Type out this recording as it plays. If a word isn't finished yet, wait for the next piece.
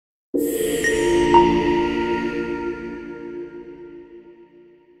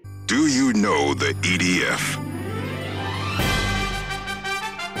know the EDF?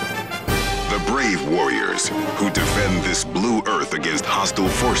 The brave warriors who defend this blue Earth against hostile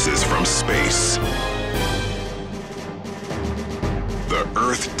forces from space. The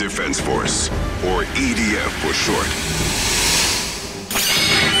Earth Defense Force, or EDF for short.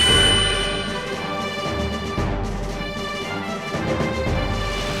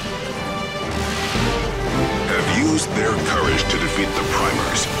 Have used their courage to defeat the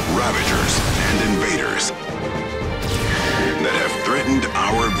primers, ravagers, and invaders that have threatened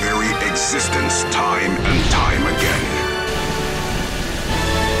our very existence time and time again.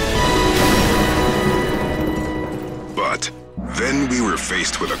 But then we were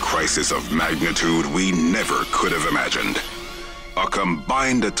faced with a crisis of magnitude we never could have imagined. A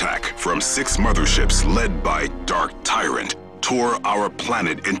combined attack from 6 motherships led by Dark Tyrant tore our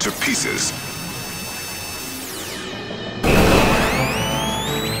planet into pieces.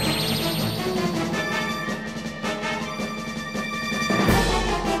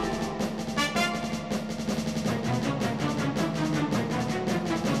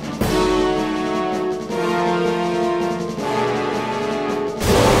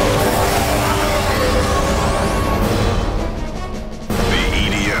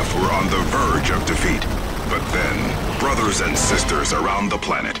 And sisters around the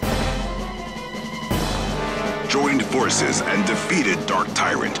planet joined forces and defeated Dark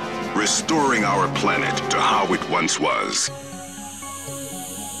Tyrant, restoring our planet to how it once was.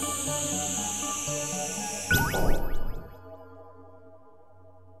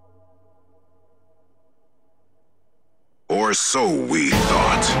 Or so we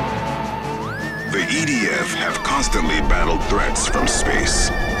thought. The EDF have constantly battled threats from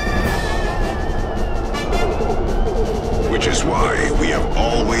space, which is why we have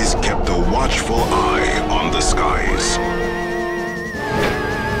always kept a watchful eye on the skies.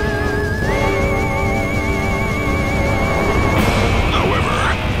 However,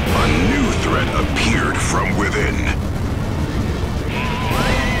 a new threat appeared from within.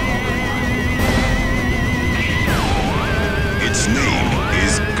 Its name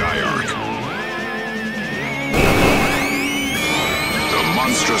is Gaiark. The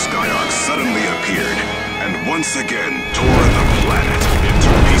monstrous Gaiark suddenly appeared and once again tore the planet into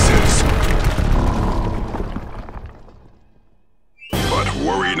pieces. But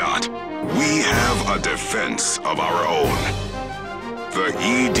worry not, we have a defense of our own. The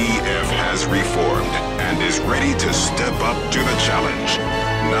EDF has reformed and is ready to step up to the challenge.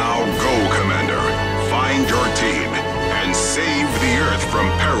 Now go, Commander, find your team, and save the Earth from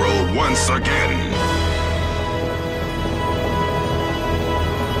peril once again.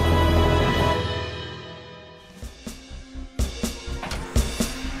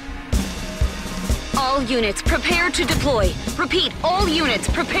 All units, prepare to deploy. Repeat, all units,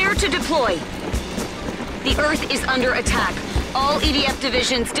 prepare to deploy. The Earth is under attack. All EDF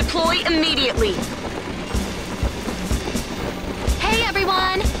divisions, deploy immediately. Hey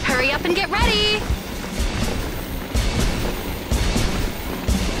everyone, hurry up and get ready.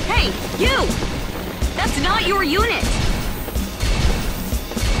 Hey, you! That's not your unit!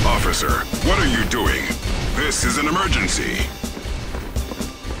 Officer, what are you doing? This is an emergency.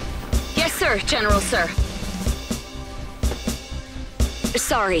 Yes, sir, General, sir.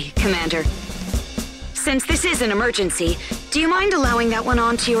 Sorry, Commander. Since this is an emergency, do you mind allowing that one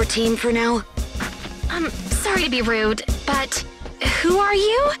onto your team for now? Sorry to be rude, but who are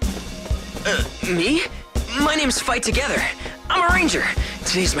you? Me? My name's Fight Together. I'm a ranger.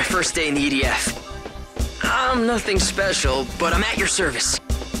 Today's my first day in the EDF. I'm nothing special, but I'm at your service.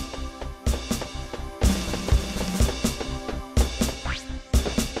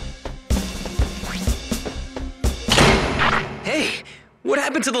 Hey, what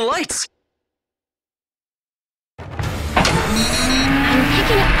happened to the lights? I'm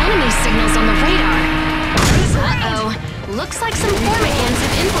picking up enemy signals on the radar. Uh-oh. Looks like some Formicans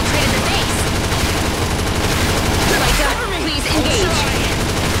have infiltrated the base. Micah, please engage.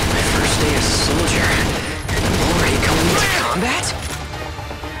 My first day as a soldier. I'm already going into combat?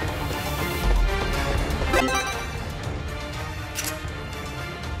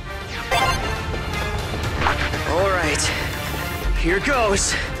 All right. Here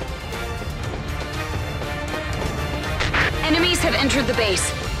goes. Enemies have entered the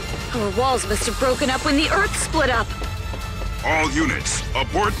base. Our walls must have broken up when the Earth split up. All units,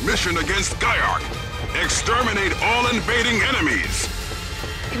 abort mission against Gaiark. Exterminate all invading enemies.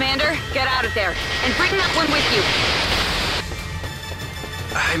 Commander, get out of there, and bring that one with you.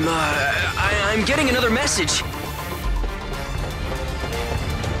 I'm getting another message.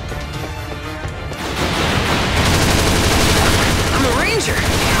 I'm a ranger.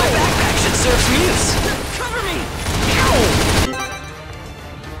 My backpack should deserves muse. Cover me! Ow!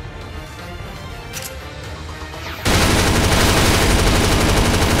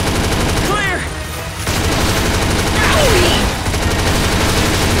 Clear! Owie!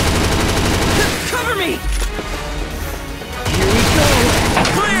 Cover me! Here we go!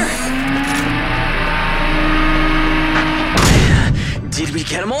 Clear! Did we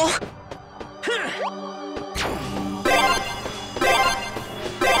get them all?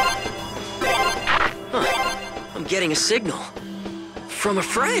 I'm getting a signal. From a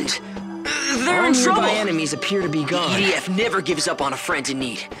friend. They're in trouble. All nearby enemies appear to be gone. The EDF never gives up on a friend in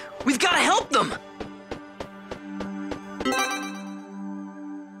need. We've got to help them!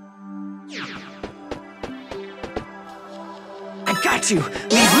 I got to!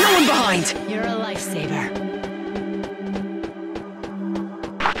 Leave no one behind! You're a lifesaver.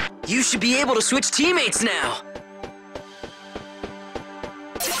 You should be able to switch teammates now!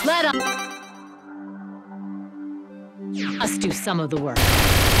 Let us do some of the work.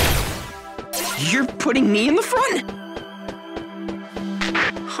 You're putting me in the front?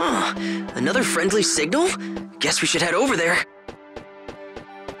 Huh. Another friendly signal? Guess we should head over there.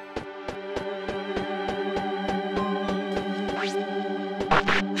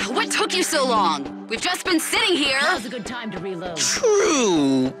 What took you so long? We've just been sitting here. Now's a good time to reload.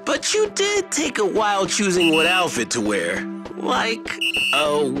 True, but you did take a while choosing what outfit to wear. Like,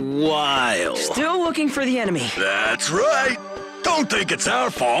 a while. Still looking for the enemy. That's right. Don't think it's our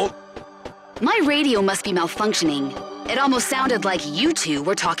fault. My radio must be malfunctioning. It almost sounded like you two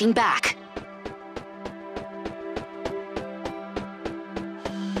were talking back.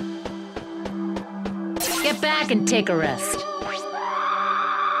 Get back and take a rest.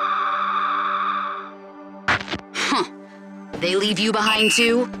 Huh. They leave you behind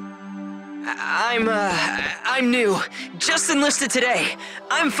too? I'm new. Just enlisted today.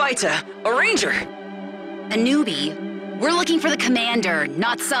 I'm Faita, a ranger. A newbie? We're looking for the commander,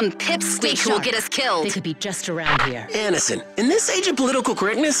 not some pipsqueak who will get us killed. They could be just around here. Anderson, in this age of political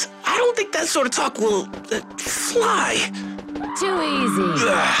correctness, I don't think that sort of talk will fly. Too easy.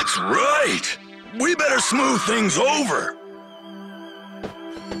 That's right. We better smooth things over.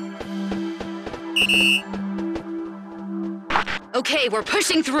 Okay, we're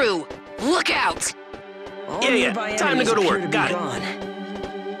pushing through. Look out! Yeah, time to go to work. Got it.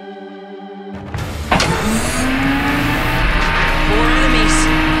 More enemies.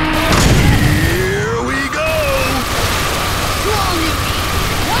 Here we go. Cool, newbie.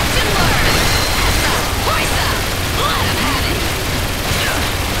 Watch and learn. Essa, Poisa. Let him have it.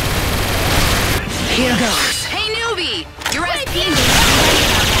 Here goes. Hey, newbie. Your SP is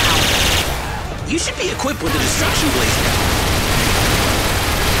now. You should be equipped with a destruction blazer.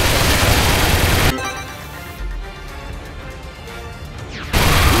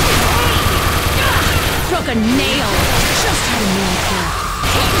 Broke a nail. Just had a miracle.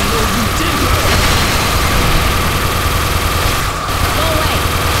 Go away.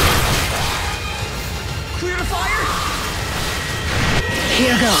 Clear to fire?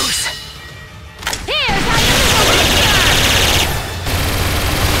 Here goes. Here's how you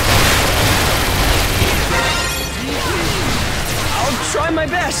I'll try my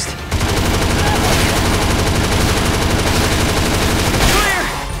best. Clear!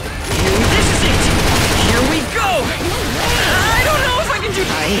 This is it! Here we go! I don't know if I can do...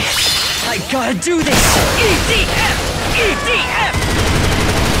 I gotta do this! EDF! EDF!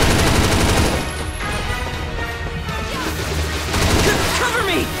 Cover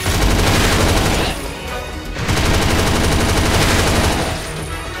me!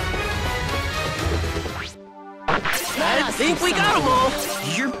 I think we got them all.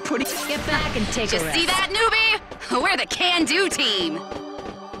 You're putting... Get back and take a Just rest. see that, newbie? We're the can-do team.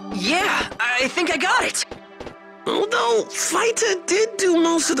 Yeah, I think I got it. Although, Faita did do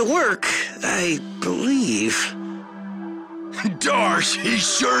most of the work, I believe. Darsh, he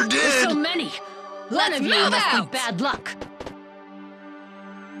sure There's did. so many. One Let's of you move must out. be bad luck.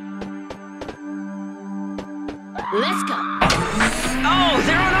 Let's go. Oh,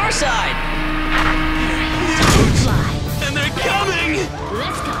 they're on our side! Fly. And they're coming.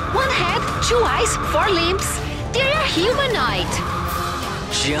 Let's go. One head, 2 eyes, 4 limbs. They're humanoid.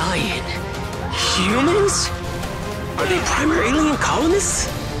 Giant. Humans? Are they primer alien colonists?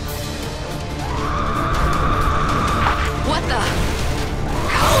 What the?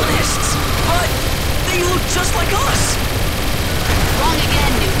 Colonists? But they look just like us! Wrong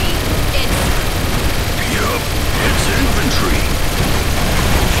again, newbie. It's... Yup, it's infantry.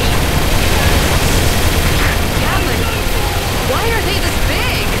 Yeah, but why are they this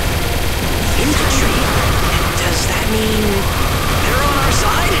big? Infantry? Does that mean they're on our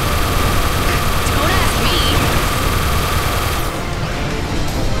side?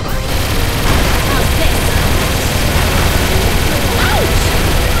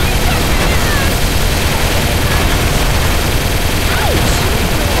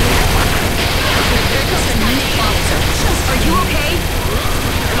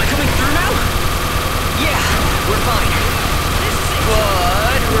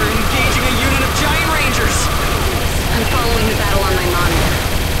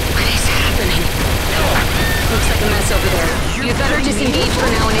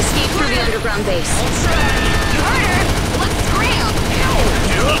 ground base. You heard her! Let's scram!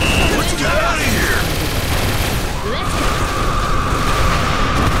 Let's get out of here! Let's go!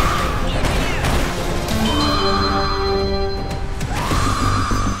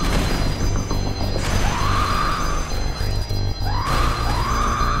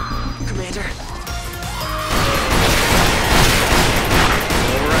 Commander.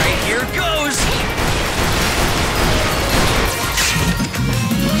 Alright, here goes!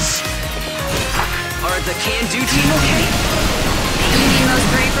 Are the Can-Do team okay? You mean those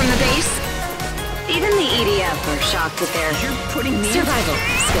three from the base? Even the EDF are shocked at their You're putting me in... survival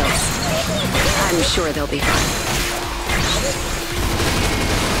skills. I'm sure they'll be fine.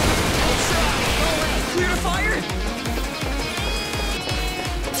 Clear to fire?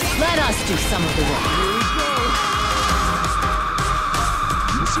 Let us do some of the work.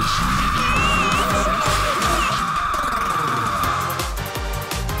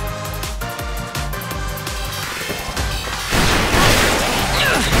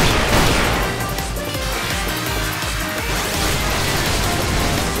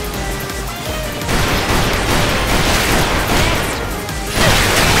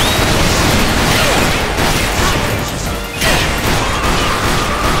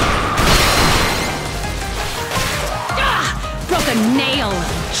 Broke a nail!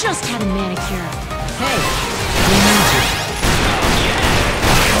 Just had a manicure. Hey, we need you.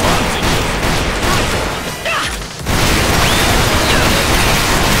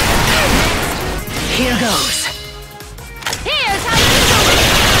 Here goes. Here's how you do it!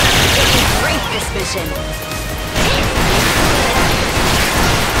 Great this mission.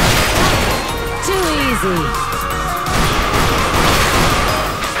 Too easy.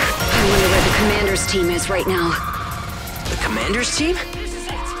 I wonder where the commander's team is right now. The Commander's team?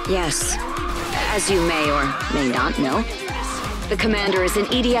 Yes. As you may or may not know, the commander is an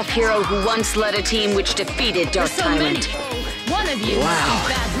EDF hero who once led a team which defeated Dark So many. Tyrant. One of you Wow. must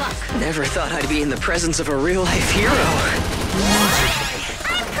be bad luck. Never thought I'd be in the presence of a real-life hero. I'm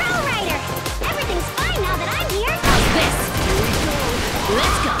Pro Rider! Everything's fine now that I'm here! How's this?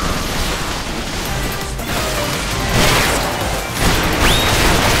 Let's go.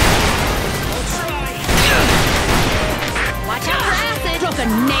 Watch out for acid. Broke a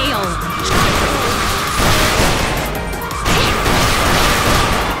nail. Go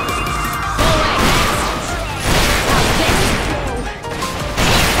away. How's this?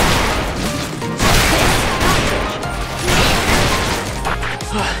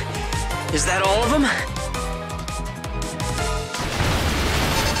 Is that all of them?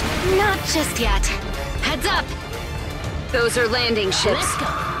 Not just yet. Heads up. Those are landing ships. Let's go.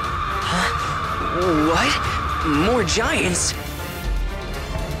 What? More giants?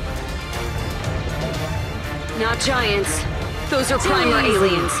 Not giants. Those are primer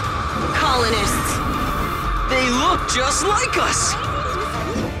aliens. Colonists. They look just like us!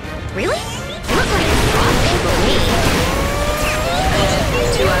 Really? They look like frog people to me.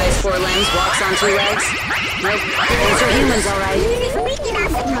 2 eyes, 4 limbs, walks on 2 legs. Nope, those are humans, all right.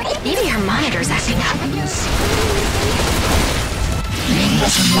 Maybe her monitor's acting up.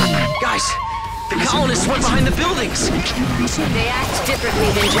 Guys, the colonists went behind the buildings! They act differently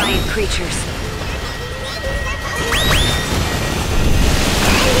than giant creatures.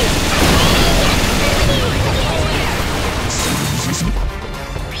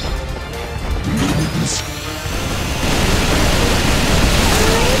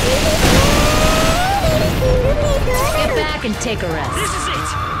 Get back and take a rest. This is it!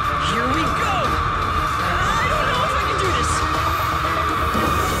 Here we go! I don't know if I can do this!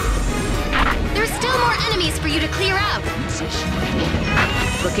 There's still more enemies for you to clear out.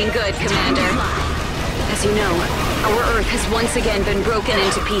 Looking good, Commander. As you know, our Earth has once again been broken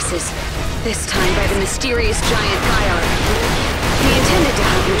into pieces. This time by the mysterious giant Gyar. We intended to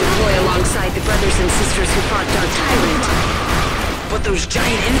have you deploy alongside the brothers and sisters who fought Dark Tyrant. But those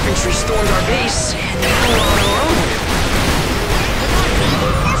giant infantry stormed our base, and now we're on our own.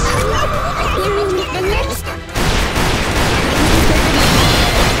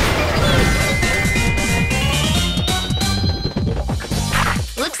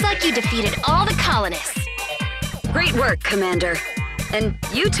 Looks like you defeated all the colonists. Great work, Commander. And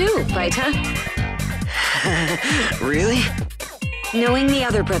you too, Vita. Really? Knowing the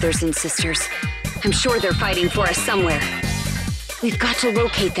other brothers and sisters, I'm sure they're fighting for us somewhere. We've got to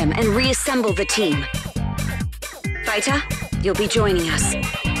locate them and reassemble the team. Vita, you'll be joining us.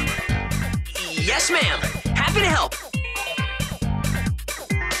 Yes, ma'am! Happy to help!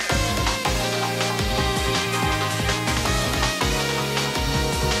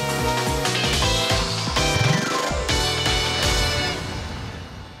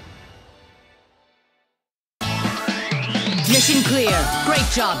 Mission clear. Great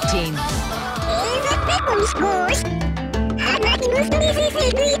job, team.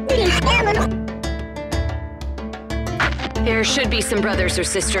 There should be some brothers or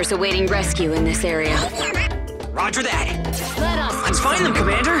sisters awaiting rescue in this area. Roger that. Let us. Let's find them,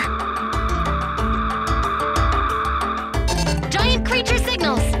 Commander. Giant creature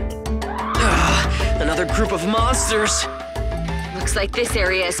signals. Another group of monsters. Looks like this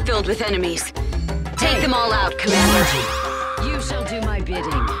area is filled with enemies. Take them all out, Commander. You shall do my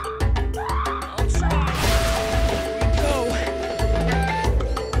bidding.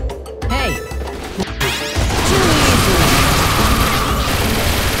 Hey.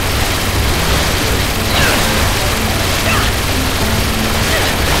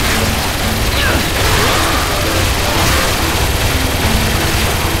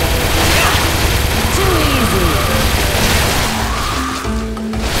 Too easy. Too easy.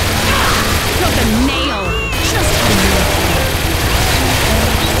 Took a nail. Just a nail.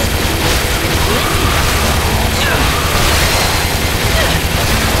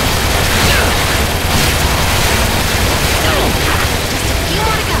 You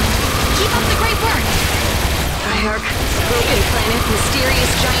more to go. Keep up the great work. Ark, broken planet,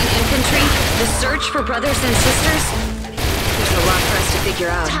 mysterious giant infantry, the search for brothers and sisters. There's a lot for us to figure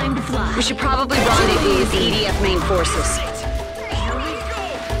out. Time to fly. We should probably rendezvous with the EDF main forces.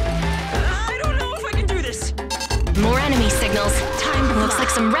 I don't know if I can do this. More enemy signals. Time to Looks like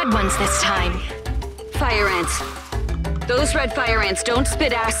some red ones this time. Fire ants. Those red fire ants don't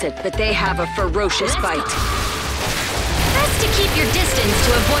spit acid, but they have a ferocious Let's go. bite. Best to keep your distance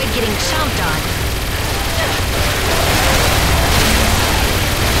to avoid getting chomped on.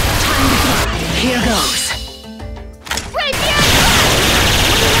 Time to fly. Here goes. Right behind you!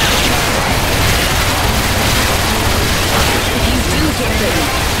 If you do get bitten,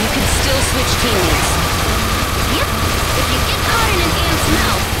 you can still switch teammates. Yep. If you get caught in an ant's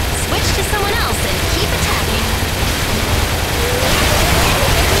mouth, switch to someone else and keep attacking.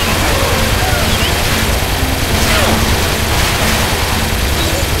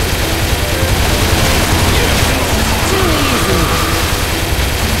 Too easy.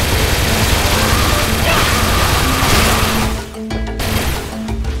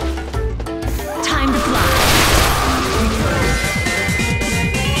 Time to fly.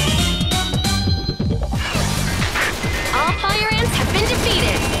 All fire ants have been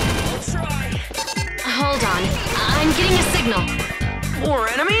defeated. Hold on. I'm getting a signal. More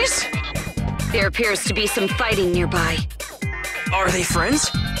enemies? There appears to be some fighting nearby. Are they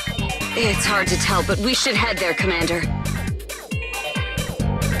friends? It's hard to tell, but we should head there, Commander.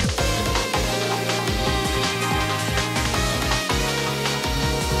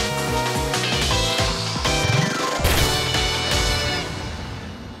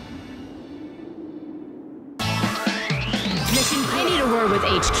 Mission, I need a word with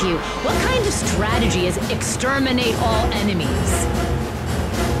HQ. What kind of strategy is exterminate all enemies?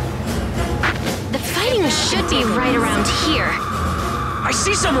 The fighting should be right around here. I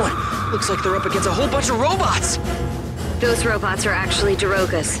see someone! Looks like they're up against a whole bunch of robots! Those robots are actually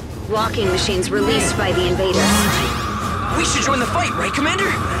Darogas, walking machines released by the invaders. We should join the fight, right,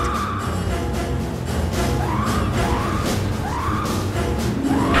 Commander?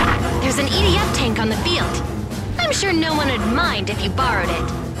 There's an EDF tank on the field. I'm sure no one would mind if you borrowed it.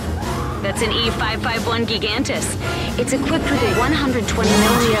 That's an E551 Gigantus. It's equipped with a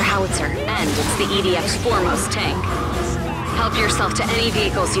 120mm howitzer, and it's the EDF's foremost tank. Help yourself to any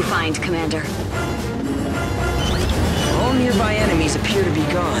vehicles you find, Commander. All nearby enemies appear to be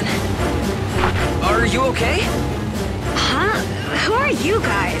gone. Are you okay? Huh? Who are you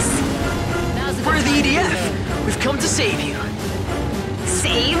guys? We're the EDF. We've come to save you.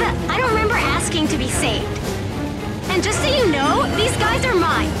 Save? I don't remember asking to be saved. And just so you know, these guys are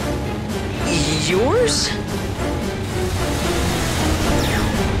mine. Yours?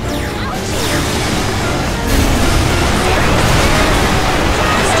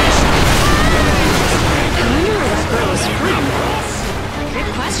 I wonder where that girl is from. Good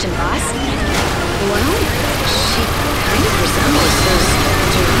question, boss. Well, she kind of resembles those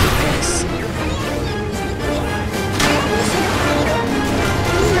Darogas.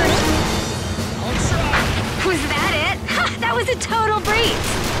 Was that it? Ha, that was a total breeze.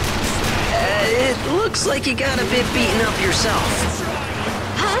 It looks like you got a bit beaten up yourself.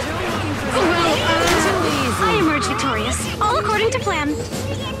 Huh? Well, I emerged victorious. All according to plan.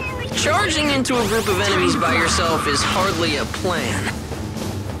 Charging into a group of enemies by yourself is hardly a plan.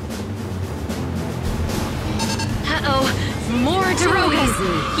 Uh-oh. More Darogas.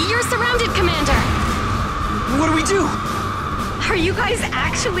 You're surrounded, Commander. What do we do? Are you guys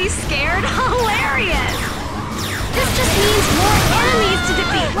actually scared? Hilarious! This just means more enemies to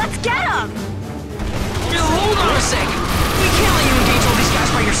defeat. Let's get them! Hold on a sec. We can't let you engage all these guys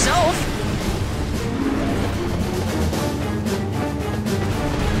by yourself.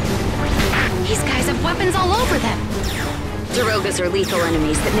 These guys have weapons all over them. Darogas are lethal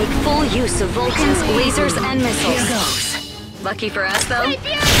enemies that make full use of Vulcans, lasers, and missiles. Here goes. Lucky for us, though, keep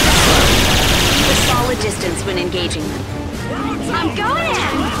a solid distance when engaging them. I'm going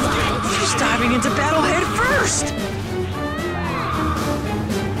in! She's diving into battle head first.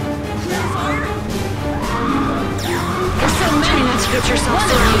 There's so many not to get yourself One of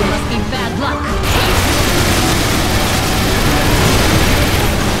you surrounded. must be bad luck.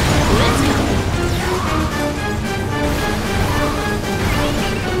 Let's go.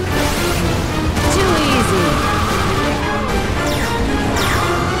 Too easy.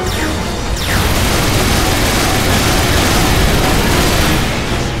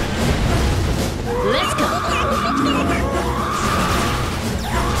 Let's go.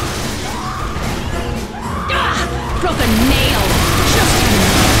 Ah! Broke a nail. Just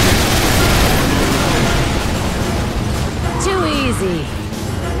too easy.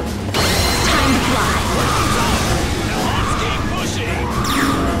 Time to fly.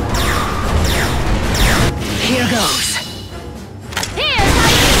 Here goes. Here's how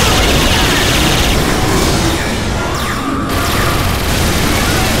you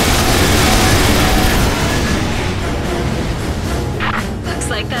Looks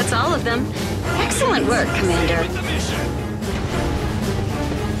like that's all of them. Excellent work, Commander.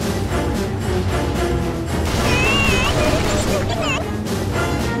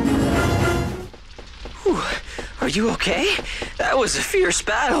 Whew. Are you okay? That was a fierce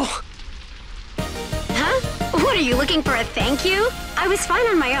battle. Huh? What, are you looking for a thank you? I was fine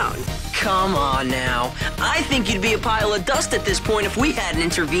on my own. Come on now. I think you'd be a pile of dust at this point if we hadn't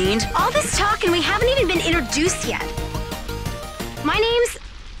intervened. All this talk and we haven't even been introduced yet. My name's...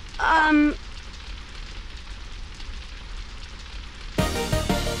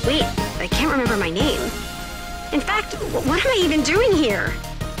 Wait, I can't remember my name. In fact, what am I even doing here?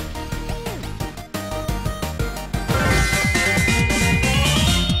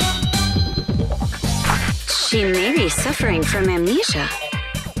 She may be suffering from amnesia.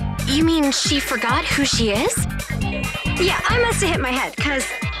 You mean she forgot who she is? Yeah, I must have hit my head, because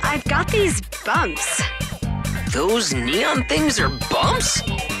I've got these bumps. Those neon things are bumps?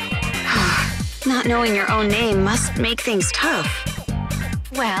 Not knowing your own name must make things tough.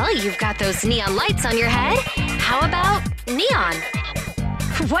 Well, you've got those neon lights on your head. How about neon?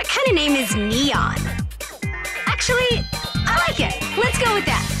 What kind of name is Neon? Actually, I like it. Let's go with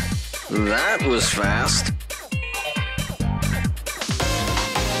that. That was fast.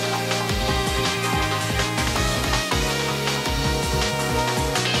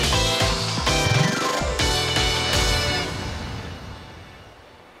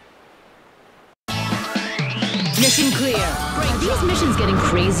 Mission clear. Are these missions getting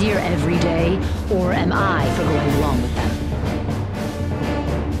crazier every day, or am I for going along with them?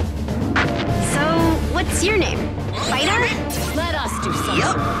 So, what's your name? Fighter? Let us do something.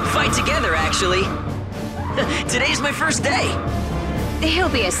 Yup, fight together, actually. Today's my first day. He'll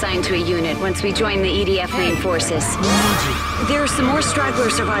be assigned to a unit once we join the EDF main forces. There are some more straggler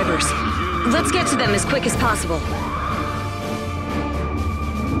survivors. Let's get to them as quick as possible.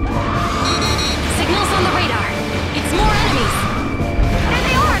 Signals on the radar. It's more enemies. There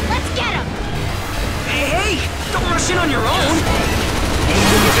they are! Let's get them! Hey, don't rush in on your own.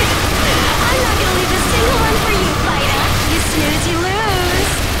 I'm not gonna leave a single one for you, Fighter. You snooze, you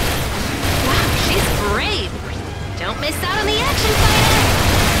lose. Wow, she's brave. Don't miss out on the action, fighter.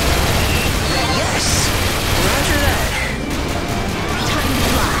 Yes, roger that. Time to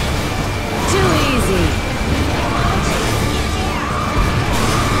fly. Too easy.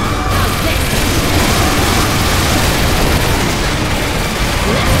 How's this?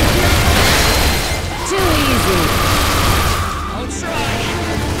 Too easy. I'll try.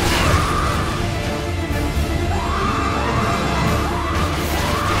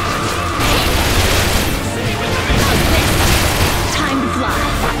 Time to fly.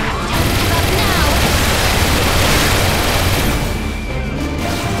 Don't give up now.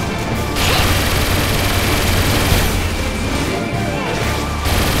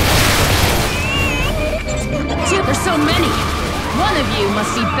 There's so many. One of you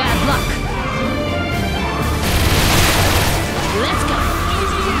must be bad luck. Let's go.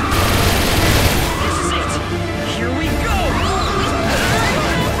 This is it. Here we go.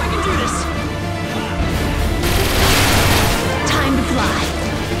 I can do this. Time to fly.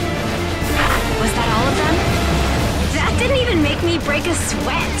 Was that all of them? That didn't even make me break a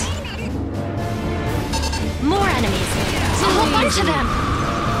sweat. More enemies.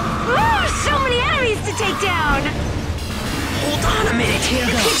 Ooh, so many enemies to take down! Hold on a minute. You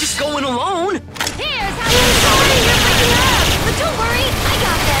can't just go in alone. Here's how you sorry you're breaking up! But don't worry, I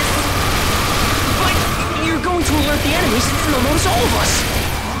got this! But you're going to alert the enemies and they'll notice all of us.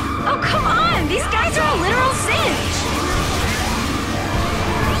 Oh, come on! These guys are a literal cinch!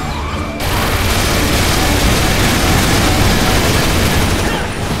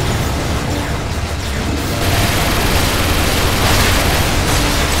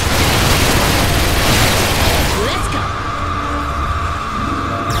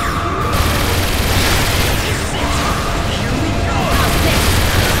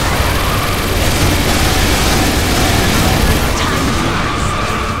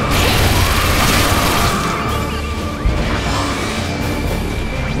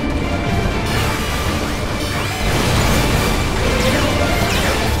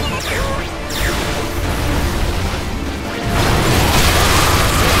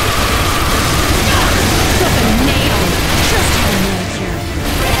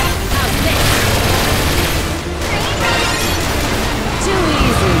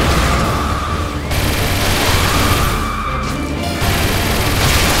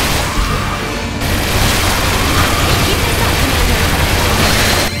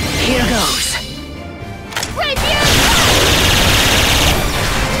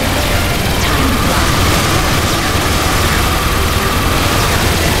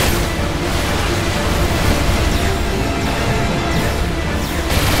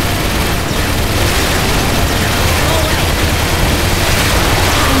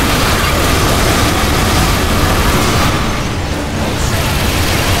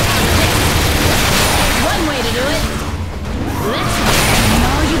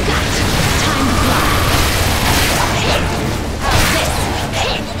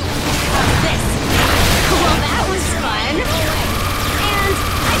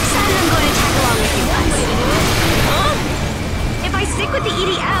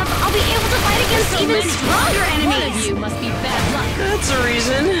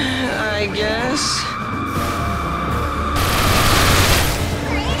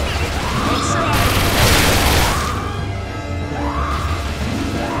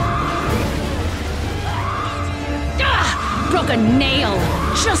 A nail.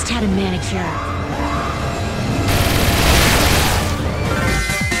 Just had a manicure.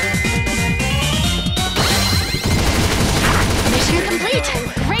 Mission complete.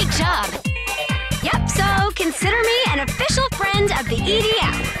 Great job. Yep, so consider me an official friend of the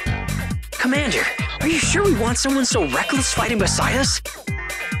EDF. Commander, are you sure we want someone so reckless fighting beside us?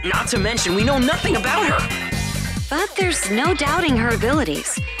 Not to mention, we know nothing about her. But there's no doubting her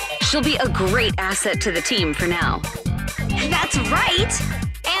abilities. She'll be a great asset to the team for now. That's right!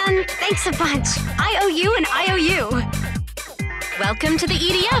 And thanks a bunch. I owe you an IOU. Welcome to the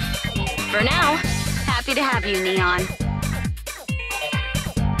EDF. For now, happy to have you, Neon.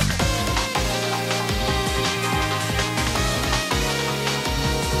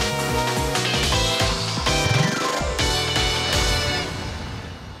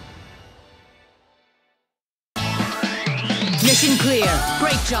 Mission clear.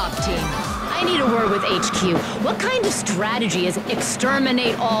 Great job, team. I need a word with HQ. What kind of strategy is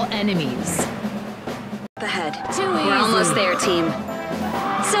exterminate all enemies? Ahead. Too easy. We're almost there, team.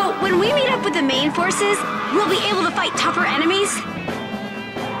 So, when we meet up with the main forces, we'll be able to fight tougher enemies?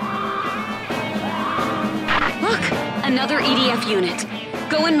 Look! Another EDF unit.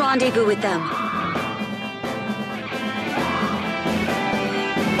 Go and rendezvous with them.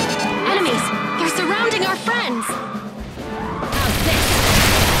 Enemies! They're surrounding our friends!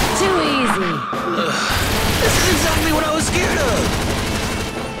 Too easy. This is exactly what I was scared of.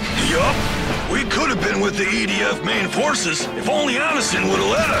 Yup. We could have been with the EDF main forces if only Addison would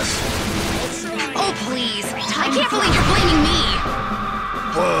have let us. Oh, please. I can't believe you're blaming me.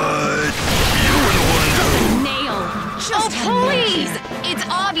 But you were the one who... Nail. Oh, please! It's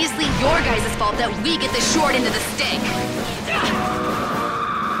obviously your guys' fault that we get the short end of the stick.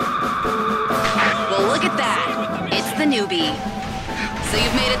 Well, look at that. It's the newbie. So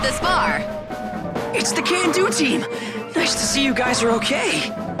you've made it this far. It's the Can-Do team. Nice to see you guys are okay.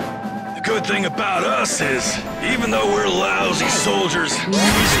 The good thing about us is, even though we're lousy soldiers, we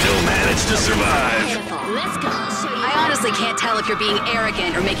still manage to survive. Let's go. I honestly can't tell if you're being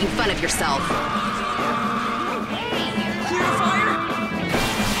arrogant or making fun of yourself. Clear the fire?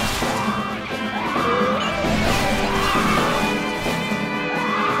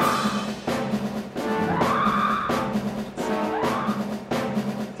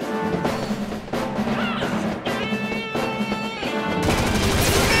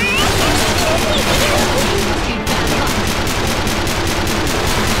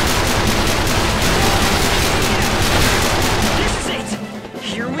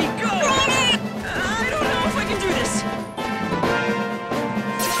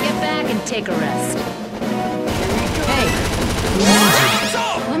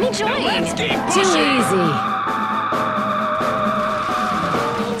 Too easy.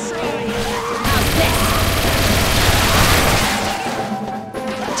 How's this?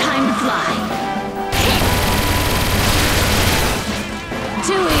 Time to fly.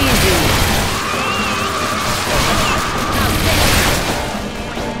 Too easy. How's this?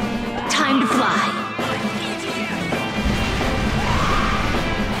 Time to fly.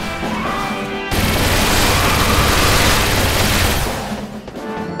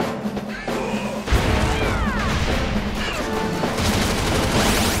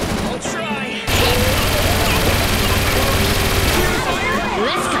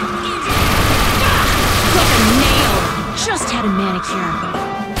 Let's go. Like a nail. Just had a manicure.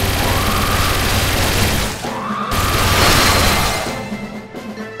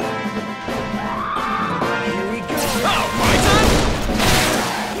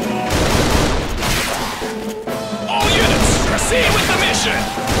 All units, proceed with the mission!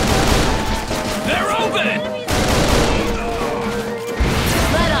 They're open!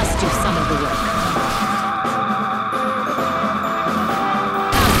 Let us do some of the work.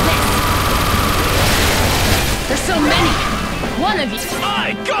 How's this? There's so many. One of you.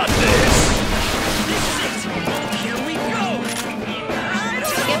 I got this! Here we go!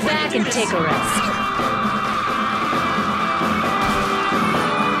 Get back and take a rest.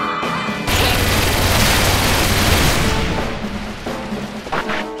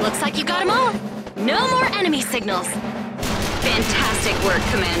 Looks like you got them all. No more enemy signals. Fantastic work,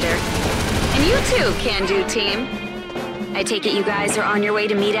 Commander. And you too, Can-Do team. I take it you guys are on your way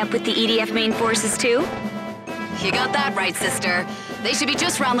to meet up with the EDF main forces too? You got that right, sister. They should be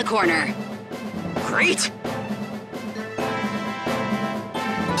just round the corner. Great!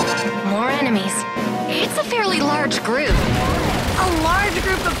 More enemies. It's a fairly large group. A large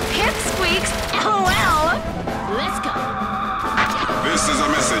group of pipsqueaks? LOL! Let's go. This is a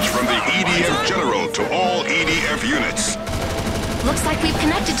message from the EDF General to all EDF units. Looks like we've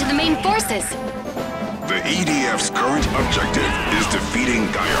connected to the main forces. The EDF's current objective is defeating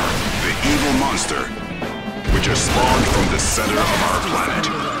Gaia, the evil monster, which has spawned from the center of our planet.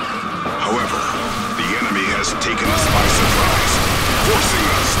 However, the enemy has taken us by surprise, forcing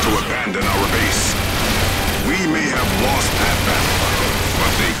us to abandon our base. We may have lost that battle,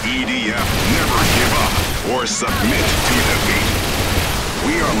 but the EDF never give up or submit to defeat.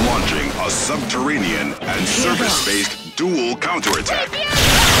 We are launching a subterranean and surface-based dual counterattack.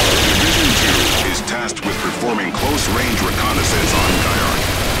 Division 2 is tasked with performing close-range reconnaissance on Gaia.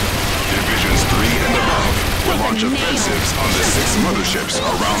 Divisions 3 and above will launch offensives on the 6 motherships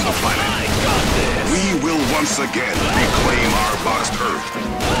around the planet. We will once again reclaim our boxed Earth.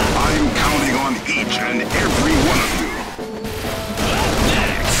 I'm counting on each and every one of you.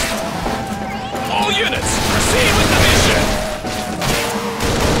 Next! All units, proceed with the mission!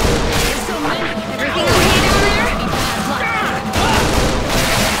 Everything okay down there?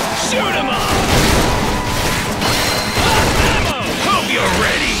 Shoot 'em up! Ammo! Hope you're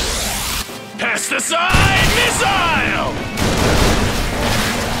ready! Pass the side missile!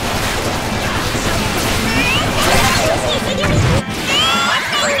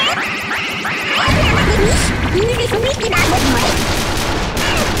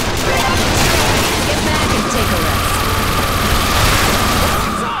 Get back and take a rest.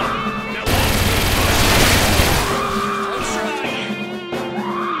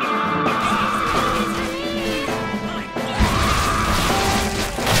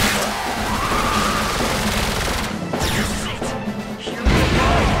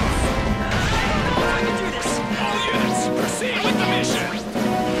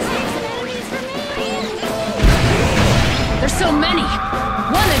 There's so many.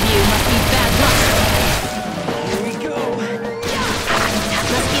 One of you must be bad luck. Here we go. That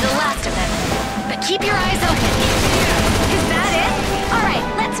must be the last of them. But keep your eyes open. Is that it? All right,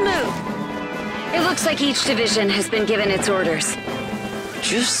 let's move. It looks like each division has been given its orders.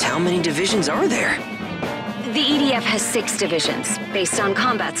 Just how many divisions are there? The EDF has 6 divisions, based on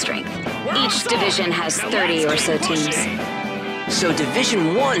combat strength. Each division has 30 or so teams. So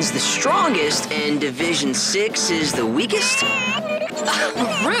Division 1's the strongest, and Division 6 is the weakest?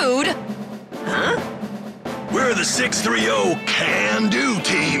 Rude. Huh? We're the 630 Can-Do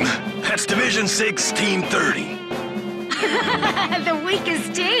team. That's Division 6, Team 30. The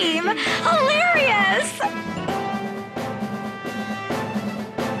weakest team? Hilarious!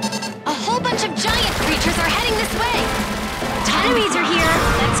 A whole bunch of giant creatures are heading this way. Enemies are here.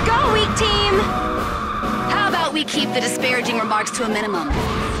 Let's go, weak team. How about we keep the disparaging remarks to a minimum?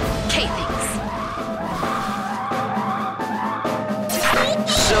 Okay, thanks.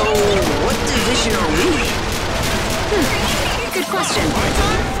 So, what division are we? Good question.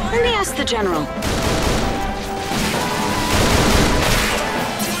 Let me ask the General.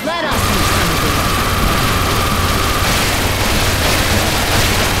 Let us do some of this.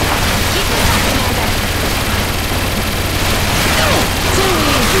 Keep it up, Commander. Too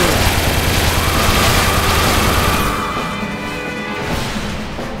easy.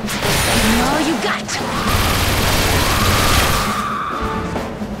 Give me all you got.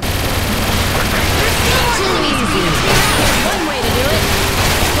 Too easy. One way to do it.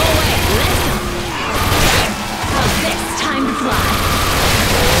 Go away. Let's go. How's this? Time to fly.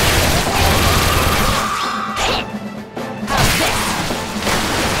 How's this?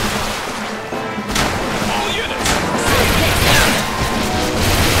 All units! How's this?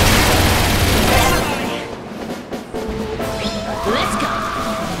 Let's go.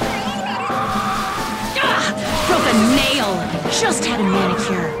 Ah, broke a nail. Just had a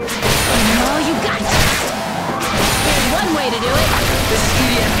manicure. Give me all you got. Here's one way to do it. This is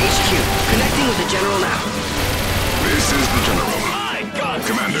EDF HQ, connecting with the General now. This is the General.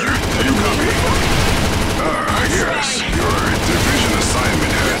 Commander, do you copy? Yes. Your division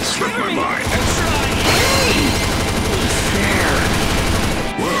assignment had slipped my mind.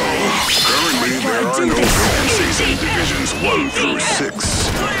 Well, currently there are no vacancies in Divisions 1 through 6.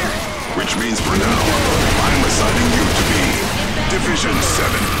 Which means for now, I'm assigning you to be Division 7.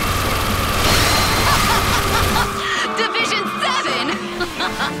 Division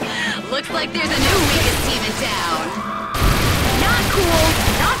 7? Looks like there's a new weakest team in town. Not cool.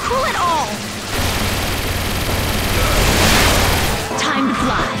 Not cool at all. Time to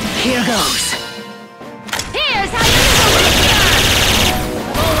fly. Here goes. Here's how you use a rapier!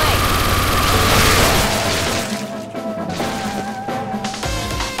 Go away.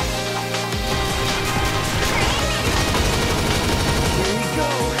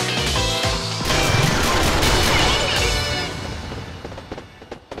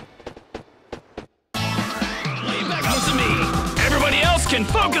 Leave back up to me! Everybody else can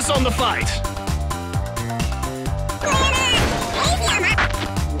focus on the fight!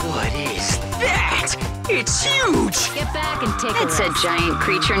 What is that? It's huge! Get back and take It's a a rest. giant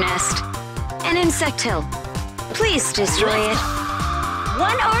creature nest. An insect hill. Please destroy it.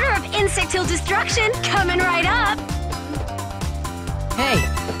 One order of insect hill destruction coming right up. Hey,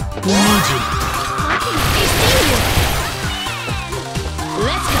 we need you. I see you.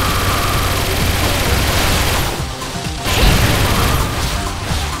 Let's go.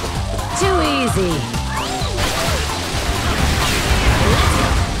 Too easy. Let's go.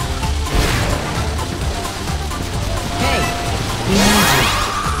 Hey, we need you.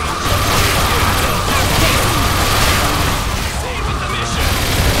 Proceed with the mission!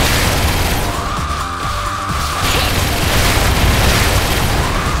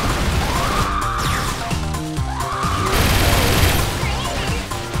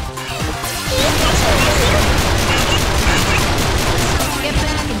 Get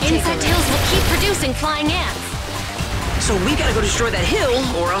back and take a Insect rest. hills will keep producing flying ants. So we gotta go destroy that hill,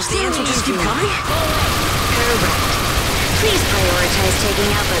 or else the ants will just keep coming? Correct. Please prioritize taking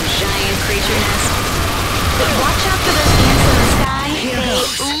out the giant creature nest. But watch out for those ants in the sky.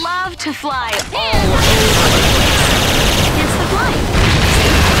 They love to fly all over the place. Hence the flying.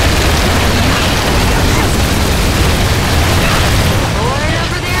 Bored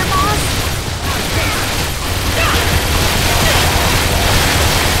over there, boss?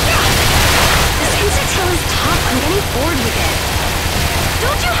 This insect hill is tough. I'm getting bored with it.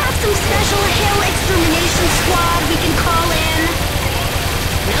 Don't you have some special hill extermination squad we can call in?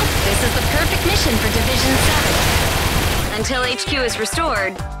 Nope, this is the perfect mission for Division 7. Until HQ is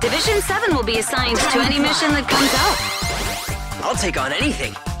restored, Division 7 will be assigned to any mission that comes out. I'll take on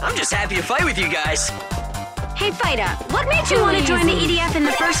anything. I'm just happy to fight with you guys. Hey, Fighta, what made you want to join the EDF in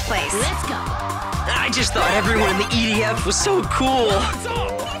the first place? Let's go. I just thought everyone in the EDF was so cool.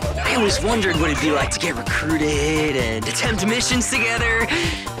 I always wondered what it'd be like to get recruited and attempt missions together.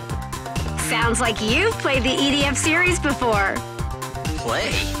 Sounds like you've played the EDF series before.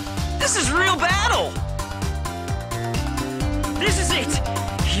 Play? This is real battle! This is it!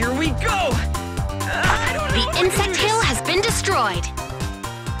 Here we go! I don't know. The insect hill has been destroyed.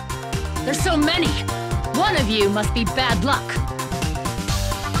 There's so many. One of you must be bad luck.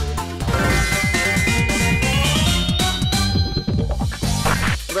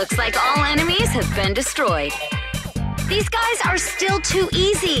 Looks like all enemies have been destroyed. These guys are still too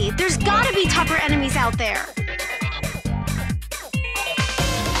easy. There's gotta be tougher enemies out there.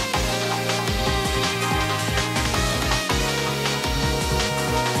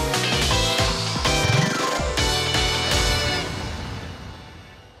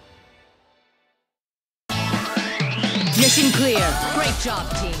 Mission clear. clear. Great job,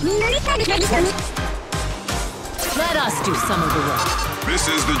 team. Let us do some of the work. This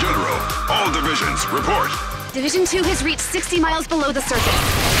is the General. All divisions, report. Division 2 has reached 60 miles below the surface.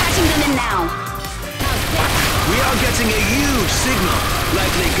 Patching them in now. We are getting a huge signal,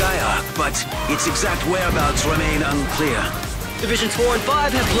 likely Gaia, but its exact whereabouts remain unclear. Divisions 4 and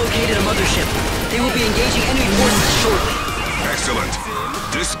 5 have located a mothership. They will be engaging enemy forces shortly. Excellent.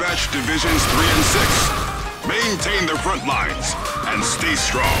 Dispatch Divisions 3 and 6. Maintain the front lines and stay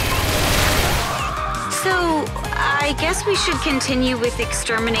strong. So, I guess we should continue with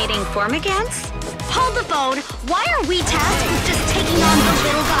exterminating formigants? Hold the phone. Why are we tasked with just taking on the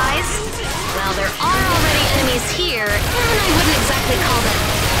little guys? Well, there are already enemies here, and I wouldn't exactly call them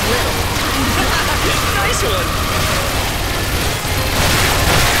little. Nice one!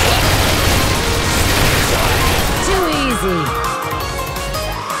 Too easy.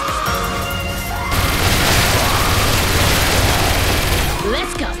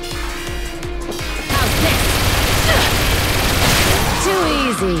 Let's go. How's this? Too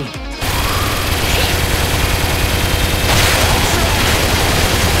easy.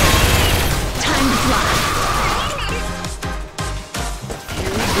 Time to fly.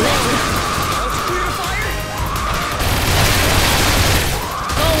 Let's go.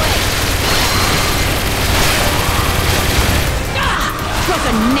 Go away. Broke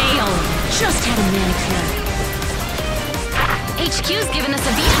a nail. Just had a manicure. HQ's given us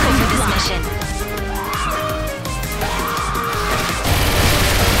a vehicle for this mission.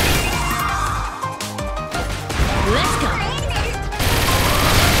 Let's go.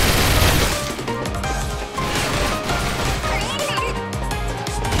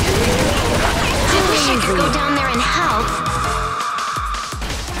 I wish I could go down there and help.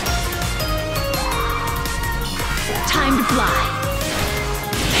 Time to fly.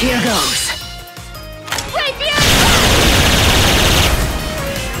 Here goes. Right behind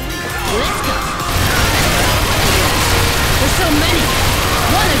Let's go. There's so many.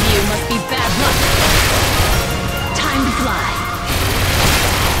 One of you must be bad luck. Time to fly.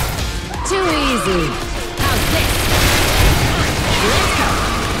 Too easy. How's this? Let's go.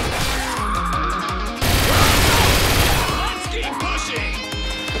 Let's keep pushing!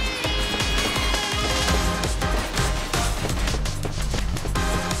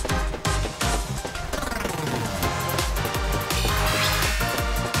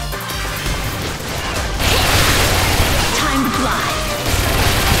 Time to fly.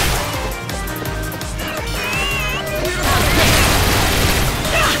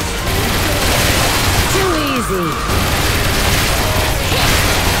 Too easy.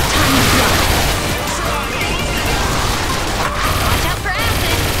 Time to fly. Watch out for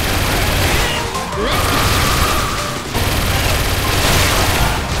acid. Let's go.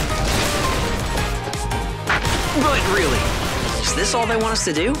 But really, is this all they want us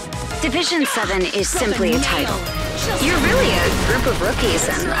to do? Division 7 is simply a title. You're really a group of rookies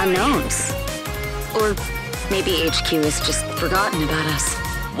and unknowns. Or maybe HQ has just forgotten about us.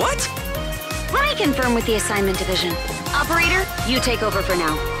 What? Let me confirm with the assignment division. Operator, you take over for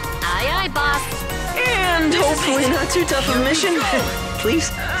now. Aye, aye, boss. And hopefully not too tough of a mission. Please?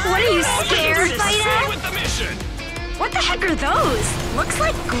 What are you scared, Stay Fighter? with the mission! What the heck are those? Looks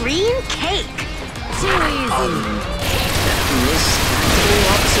like green cake. Too easy. Miss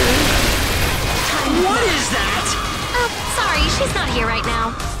Officer? What is that? Oh, sorry, she's not here right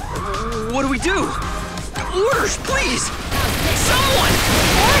now. What do we do? Orders, please! Someone!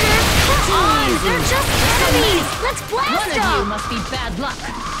 Orders? Come on, they're just enemies. Let's One blast of you them. must be bad luck.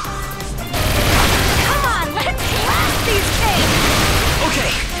 Come on, let's blast these cakes.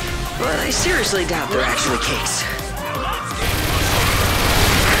 Okay, but I seriously doubt they're actually cakes.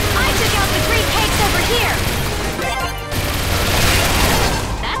 I took out the green cakes over here.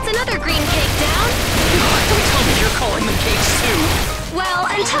 That's another green cake down. Don't tell me you're calling them cakes too. Well,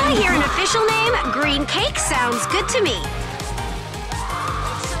 until I hear an official name, green cake sounds good to me.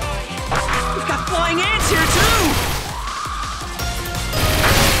 We've got flying ants here too!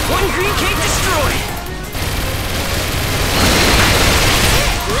 One green cake destroyed!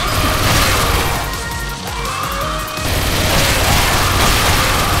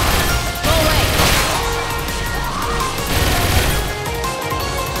 Go away.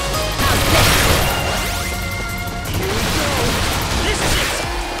 How's this? This is it!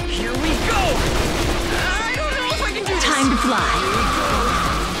 Here we go! I don't know if I can do this! Time to fly.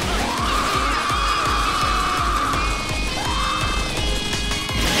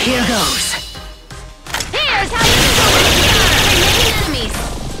 Here goes. Here's how you remaining enemies.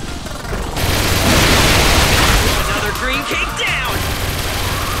 Another green cake down!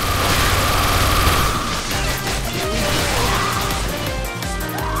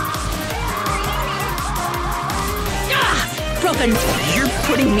 Broken. You're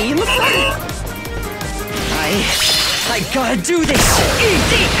putting me in the front. I gotta do this.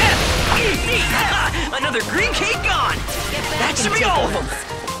 EDF! EDF! Another green cake gone. That should be all of them.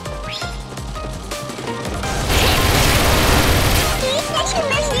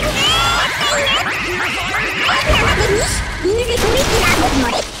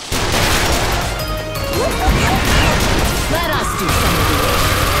 Let us do some of the work.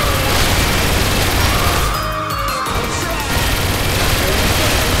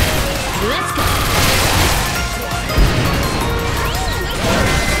 Let's go.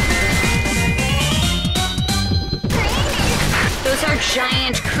 Those are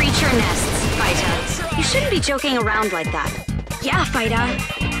giant creature nests, Phyta. You shouldn't be joking around like that. Yeah, Phyta.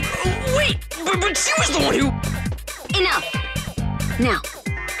 Wait, but she was the one who... Enough! Now,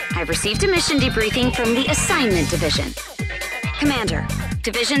 I've received a mission debriefing from the Assignment Division. Commander,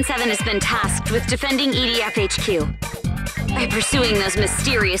 Division 7 has been tasked with defending EDF HQ by pursuing those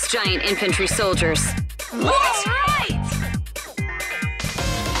mysterious giant infantry soldiers. What? Right!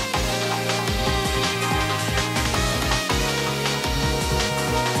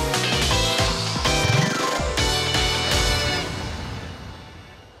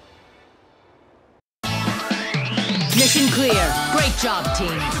 Mission clear. Great job, team.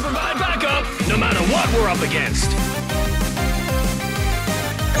 To provide backup, no matter what we're up against.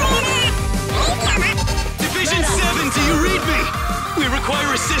 Division 7, do you read me? We require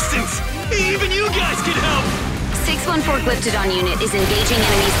assistance. Even you guys can help. 614 Glyptodon unit is engaging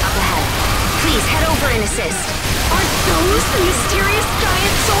enemies up ahead. Please head over and assist. Aren't those the mysterious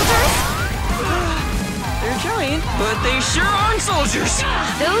giant soldiers? They're giant, but they sure aren't soldiers.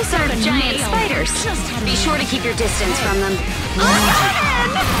 Those are giant spiders. Be sure to keep your distance from them.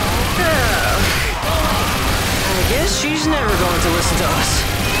 I guess she's never going to listen to us.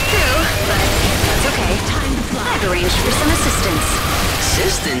 True, but that's okay. I've arranged for some assistance.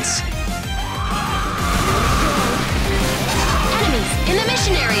 Assistance? Enemies in the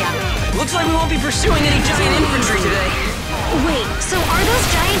mission area. Looks like we won't be pursuing any giant infantry today. Wait, so are those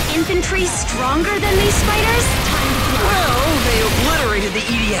giant infantry stronger than these spiders? Well, they obliterated the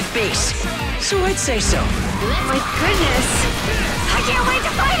EDF base, so I'd say so. My goodness. I can't wait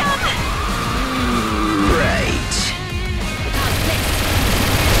to fight them! Right.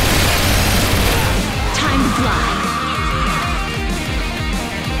 Time to fly.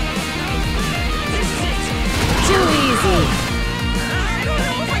 Too easy. I don't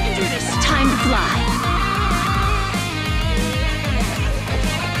know if I can do this. Time to fly.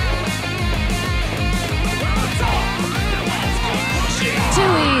 Too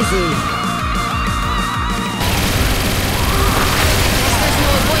easy. There's no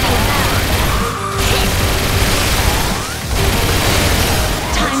avoiding that.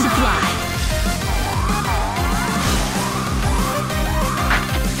 Time to fly.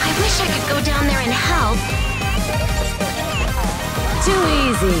 I wish I could go down there and help. Too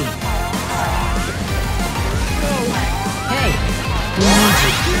easy. Hey.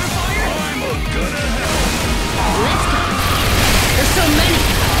 Let's go. There's so many.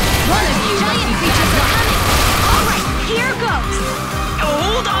 One of you must be creatures are coming. All right, here goes. Oh,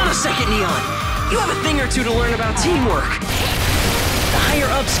 hold on a second, Neon. You have a thing or two to learn about teamwork. The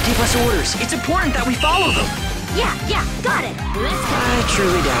higher-ups give us orders. It's important that we follow them. Yeah, got it. Let's go. I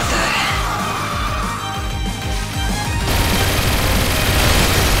truly doubt that.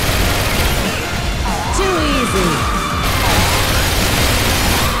 Too easy.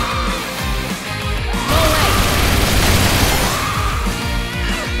 Go away.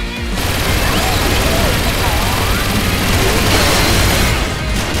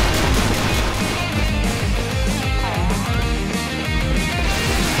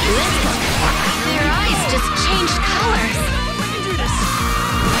 Let's go. Their eyes just changed colors.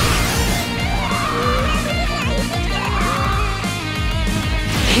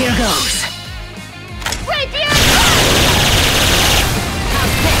 Here goes.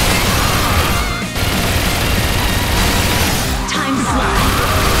 Time to fly.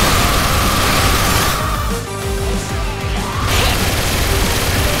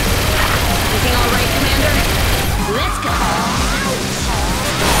 Everything all right, Commander? Let's go.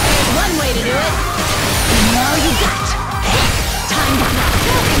 There's one way to do it. And now you got. Time to fly.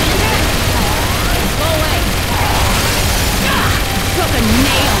 Go, Commander. Go away. Broke a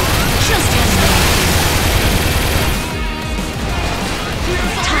nail. She'll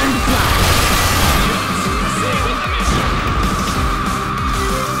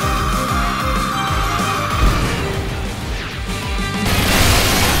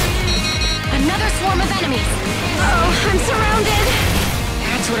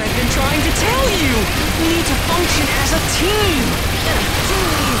I've been trying to tell you! We need to function as a team! Too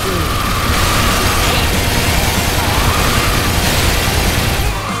easy.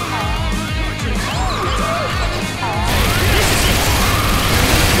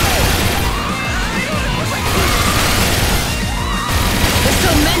 There's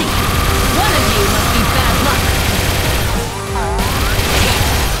so many. One of you must be bad luck.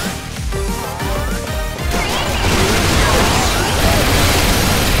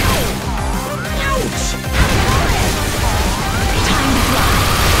 Time to fly.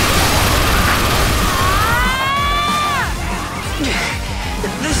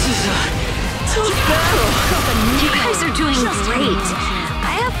 This is a tough battle! You guys are doing great.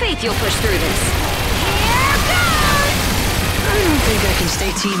 I have faith you'll push through this. I don't think I can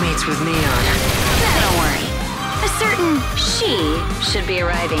stay teammates with Neon. Don't worry. A certain she should be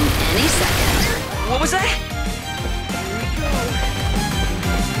arriving any second. What was that?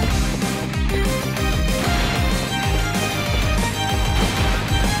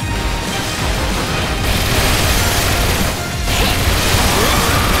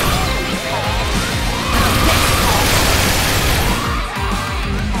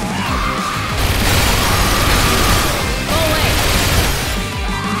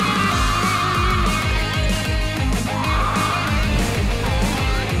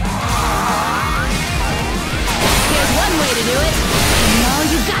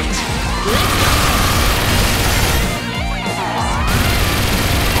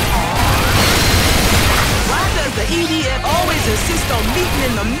 Insist on meeting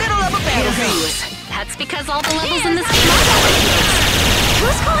in the middle of a battlefield. That's because all the levels in this game are battlefields.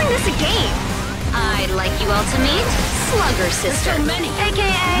 Who's calling this a game? I'd like you all to meet Slugger Sister. So many.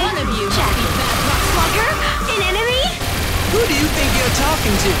 AKA One of you must be Jackie. bad luck. Slugger? An enemy? Who do you think you're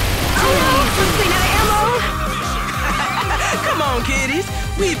talking to? Oh no, let's clean out ammo. Come on, kiddies.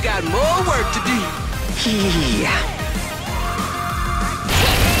 We've got more work to do. Yeah.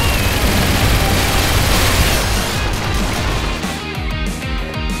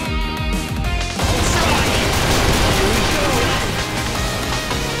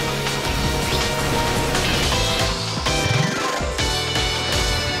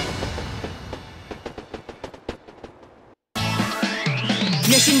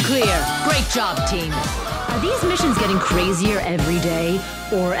 Mission clear. Great job, team. Are these missions getting crazier every day,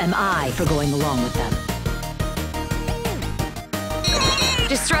 or am I for going along with them?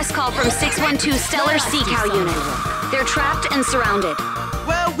 Distress call from 612 Stellar Sea Cow Unit. They're trapped and surrounded.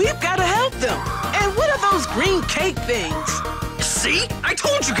 Well, we've got to help them. And what are those green cake things? See? I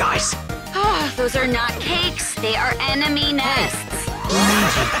told you guys! Those are not cakes, they are enemy nests.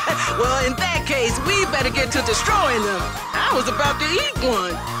 Well, in that case, we better get to destroying them. I was about to eat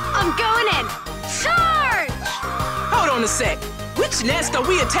one. I'm going in. Charge! Hold on a sec. Which nest are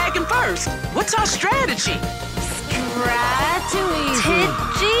we attacking first? What's our strategy? Strategy?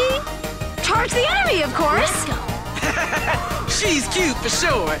 Charge the enemy, of course. She's cute for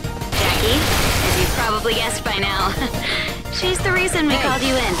sure. Jackie, as you've probably guessed by now, she's the reason we called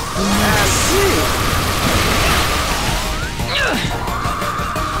you in. I see.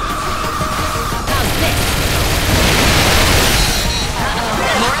 How's this?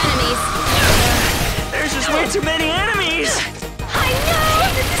 More enemies. There's just way too many enemies! I know!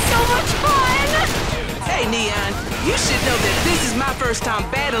 This is so much fun! Hey, Neon, you should know that this is my first time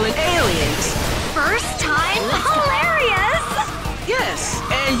battling aliens. First time? Hilarious! Yes,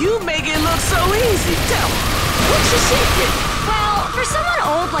 and you make it look so easy. Tell me, what's your secret? Well, for someone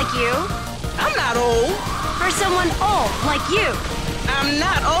old like you, I'm not old. for someone old like you, I'm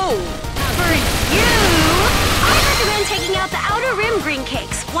not old. for you, I recommend taking out the outer rim green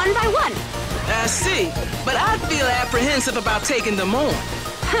cakes, one by one. I see, but I feel apprehensive about taking them on.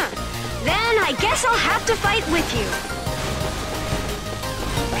 Then I guess I'll have to fight with you.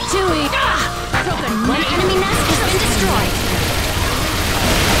 Chewie! One enemy nest has been destroyed.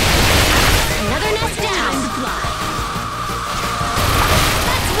 Another nest down.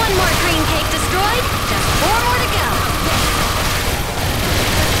 That's one more green cake destroyed. Just 4 more to go.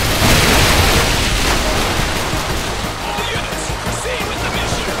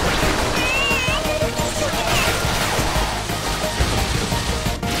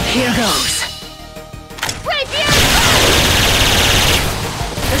 Here goes. Right there!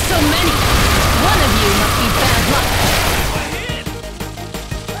 There's so many. One of you must be bad luck.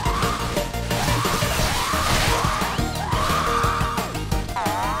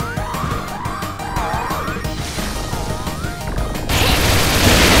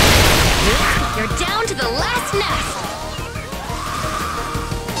 You're down to the last nest.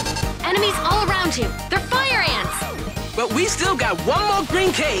 Enemies all around you. They're fire ants. But But we still got one more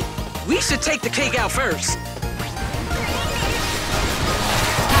green cake. We should take the cake out first.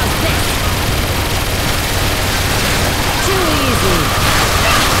 How's this? Too easy.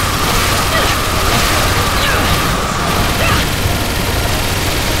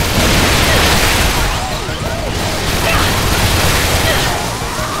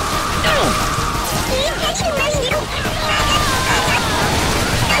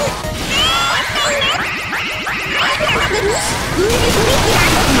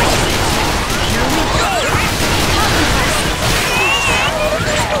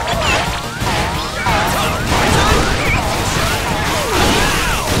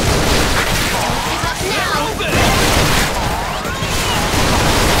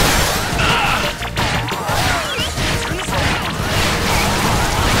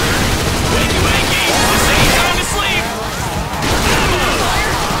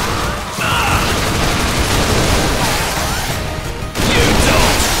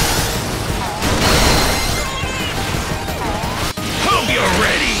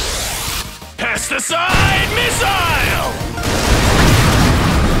 The side missile!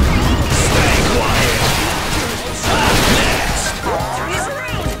 Stay quiet! Up next!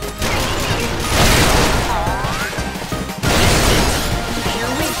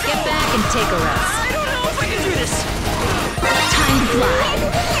 Here we get back and take a rest. I don't know if I can do this. Time to fly.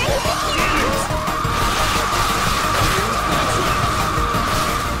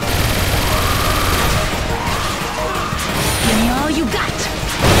 Give me all you got.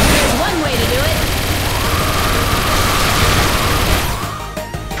 There's one way to do it.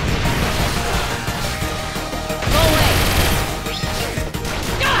 Go away.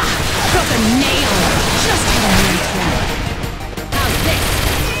 Ah! Broke a nail. Just had a nice one. How's this?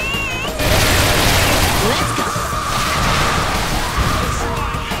 Let's go.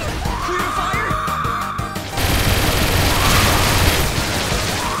 Clear fire?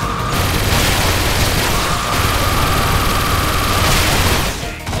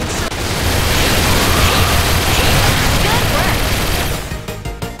 Good work.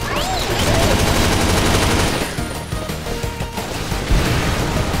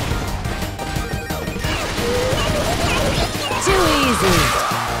 Too easy.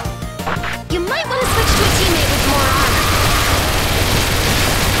 You might want to switch to a teammate with more armor.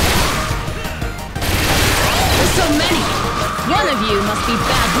 There's so many. One of you must be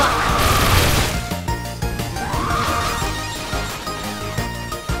bad luck.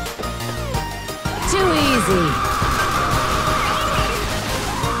 Too easy.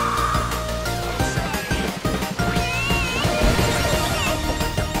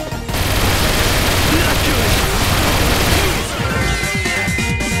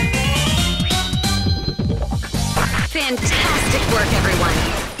 Fantastic work, everyone.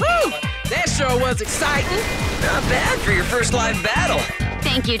 Woo! That sure was exciting. Not bad for your first live battle.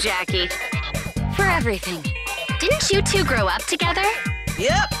 Thank you, Jackie. For everything. Didn't you two grow up together?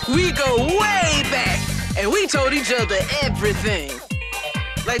 Yep, we go way back. And we told each other everything.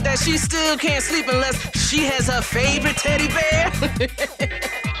 Like that she still can't sleep unless she has her favorite teddy bear.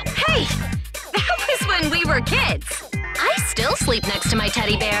 Hey, that was when we were kids. I still sleep next to my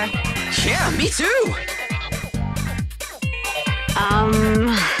teddy bear. Yeah, me too.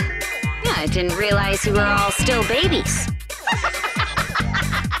 Yeah, I didn't realize you were all still babies.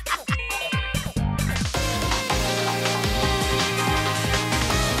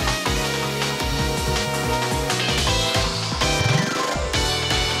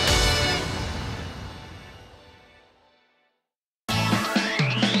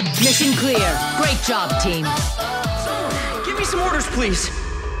 Mission clear. Great job, team. Give me some orders, please.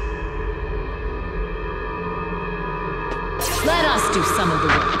 Let us do some of the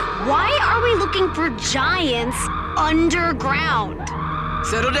work. Why are we looking for giants underground?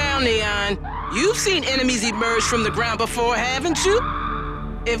 Settle down, Neon. You've seen enemies emerge from the ground before, haven't you?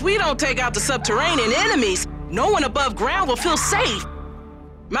 If we don't take out the subterranean enemies, no one above ground will feel safe.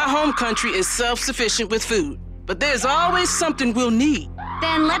 My home country is self-sufficient with food, but there's always something we'll need.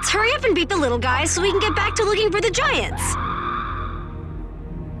 Then let's hurry up and beat the little guys so we can get back to looking for the giants.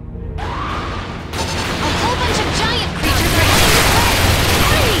 A whole bunch of giant creatures are heading this way.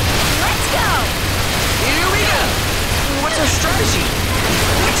 Hey, let's go! Here we go. What's our strategy?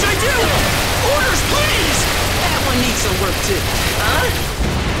 What should I do? Orders, please! That one needs some work too. Huh?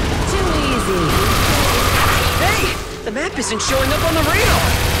 Too easy. Hey, the map isn't showing up on the radar.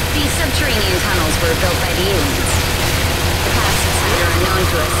 These subterranean tunnels were built by the aliens. The paths inside are unknown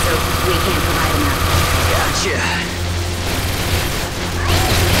to us, so we can't provide a map. Gotcha.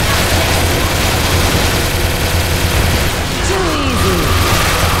 Too easy.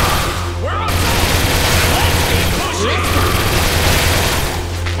 We're on top! Let's keep pushing! Let's go.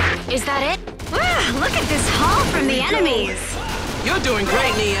 Is that it? Look at this haul from the enemies. You're doing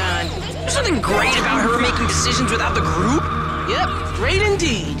great, Neon. There's something great about her making decisions without the group. Yep, great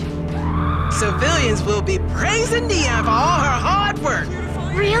indeed. Civilians will be praising Neon for all her hard work.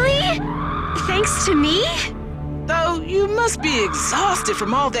 Really? Thanks to me? Though you must be exhausted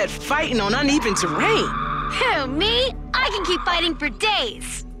from all that fighting on uneven terrain. Who, me? I can keep fighting for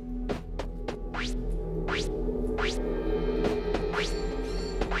days.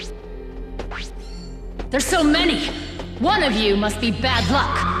 There's so many! One of you must be bad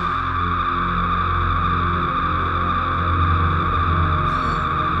luck.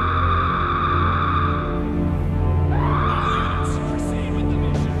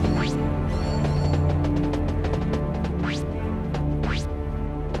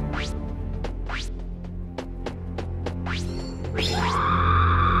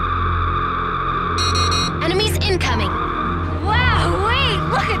 Enemies incoming. Wow, wait,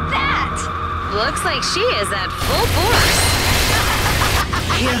 look at that! Looks like she is at full force.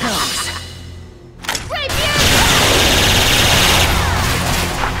 Here goes.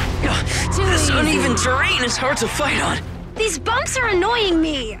 This uneven terrain is hard to fight on. These bumps are annoying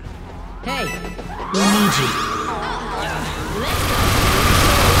me. Hey, we need you.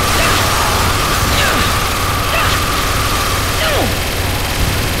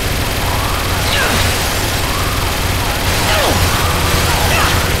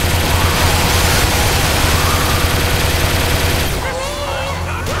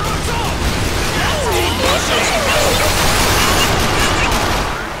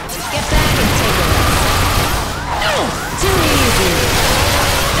 Get back and take a rest. Too easy.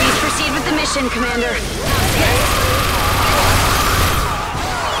 Please proceed with the mission, Commander.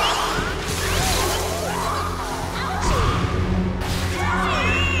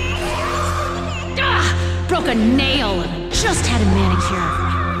 Broke a nail and just had a manicure.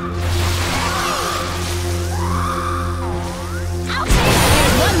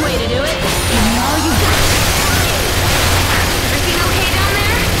 There's one way to do it. Give me all you got. Everything okay down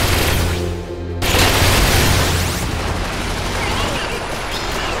there?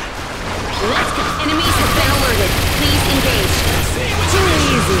 Let's go. Enemies have been alerted. Please engage. Too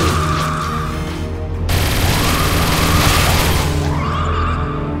easy.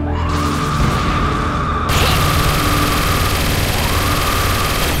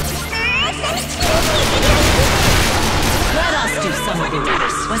 Let us do some of the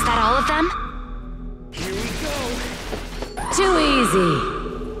rest. Was that all of them? Too easy.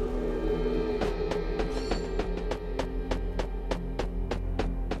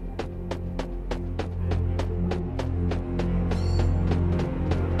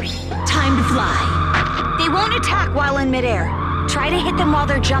 Time to fly. They won't attack while in midair. Try to hit them while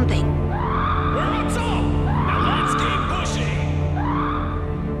they're jumping. We're on top! Now let's keep pushing!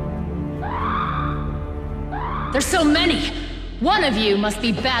 There's so many. One of you must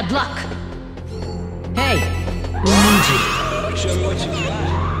be bad luck. Hey, we need you. Show me what you got.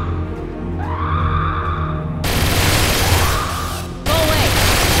 Go away.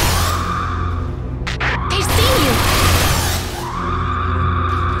 They've seen you.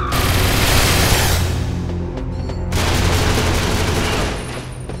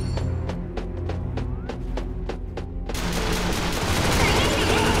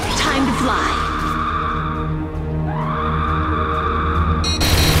 Time to fly.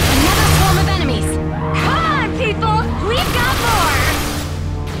 Another swarm of enemies. Come on, people! We've got more!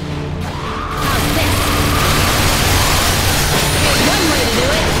 How's this? Here's one way to do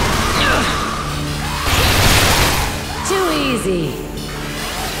it. Too easy.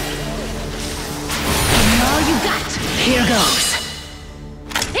 Give me all you got. Here goes.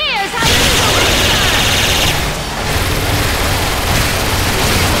 Here's how you do it!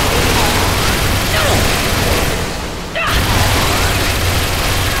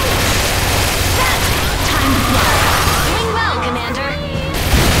 Time to fly. Doing well, Commander.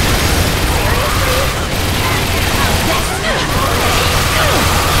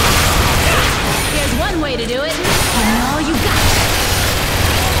 Here's one way to do it. Give me all you got.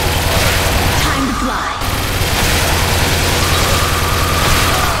 Time to fly.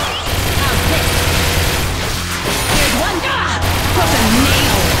 How's this? Here's one. Broke a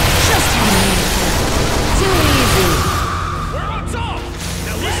nail. Just had a manicure. Too easy. We're on top!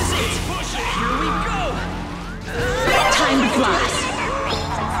 Now let's keep pushing! Here we go! Time to fly.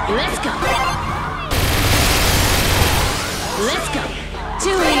 Let's go. Let's go.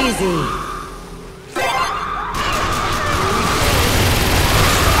 Too easy.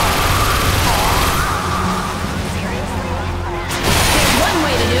 There's one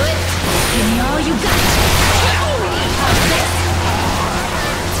way to do it. Give me all you got. How's this?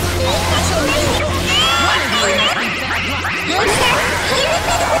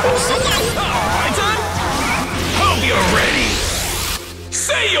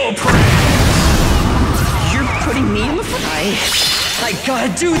 putting me in the front. I gotta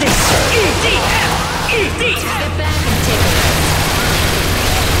do this! EDF! ED! Step back and take a rest.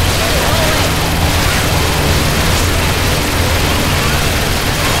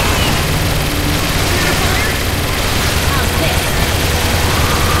 How's this?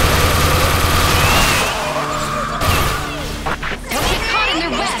 Don't get caught in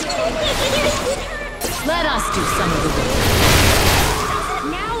their web. Let us do some of the work.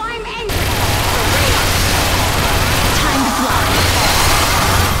 Now I'm angry. Time to fly.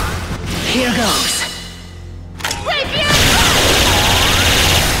 Here goes.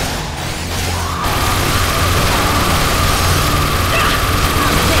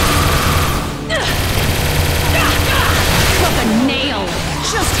 Like a nail.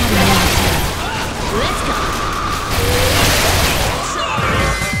 Just had enough. Let's go.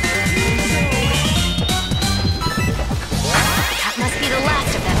 That must be the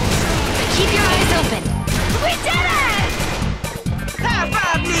last of them. But keep your eyes open. We did it! High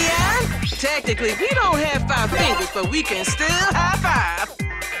five, Neon! Technically, we don't have 5 fingers, but we can still high five.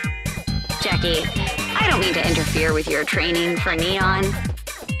 Jackie, I don't mean to interfere with your training for Neon,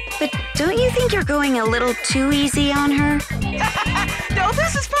 but don't you think you're going a little too easy on her? No,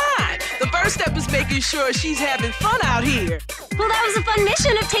 this is fine. The first step is making sure she's having fun out here. Well, that was a fun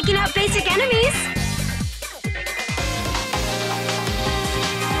mission of taking out basic enemies.